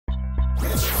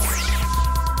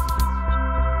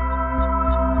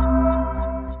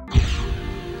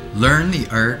Learn the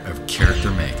art of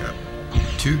character makeup.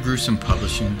 Too Gruesome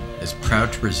Publishing is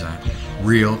proud to present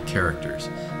Real Characters,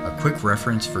 a quick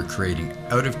reference for creating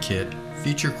out-of-kit,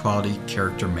 feature-quality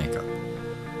character makeup.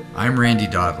 I'm Randy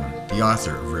Dodlin, the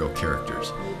author of Real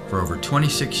Characters. For over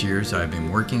 26 years, I have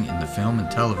been working in the film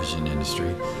and television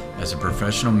industry as a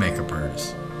professional makeup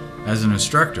artist. As an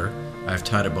instructor, I have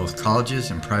taught at both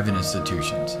colleges and private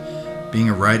institutions. Being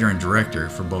a writer and director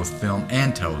for both film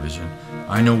and television,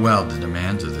 I know well the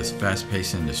demands of this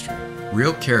fast-paced industry.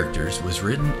 Real Characters was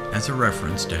written as a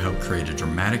reference to help create a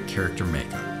dramatic character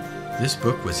makeup. This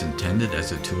book was intended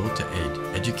as a tool to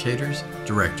aid educators,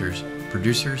 directors,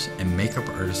 producers, and makeup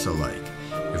artists alike.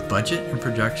 If budget and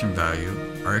production value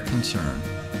are a concern,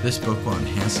 this book will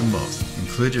enhance them both.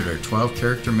 Included are 12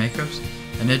 character makeups,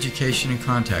 an education and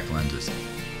contact lenses,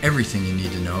 everything you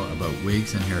need to know about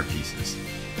wigs and hairpieces.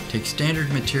 Take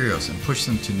standard materials and push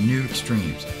them to new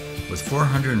extremes with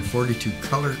 442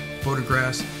 color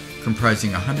photographs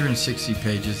comprising 160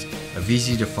 pages of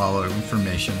easy-to-follow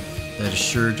information that is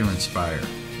sure to inspire.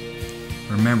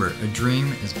 Remember, a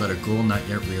dream is but a goal not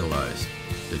yet realized.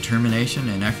 Determination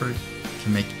and effort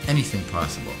can make anything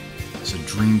possible, so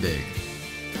dream big.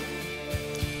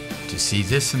 To see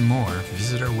this and more,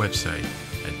 visit our website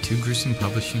at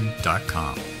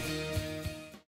toogruesomepublishing.com.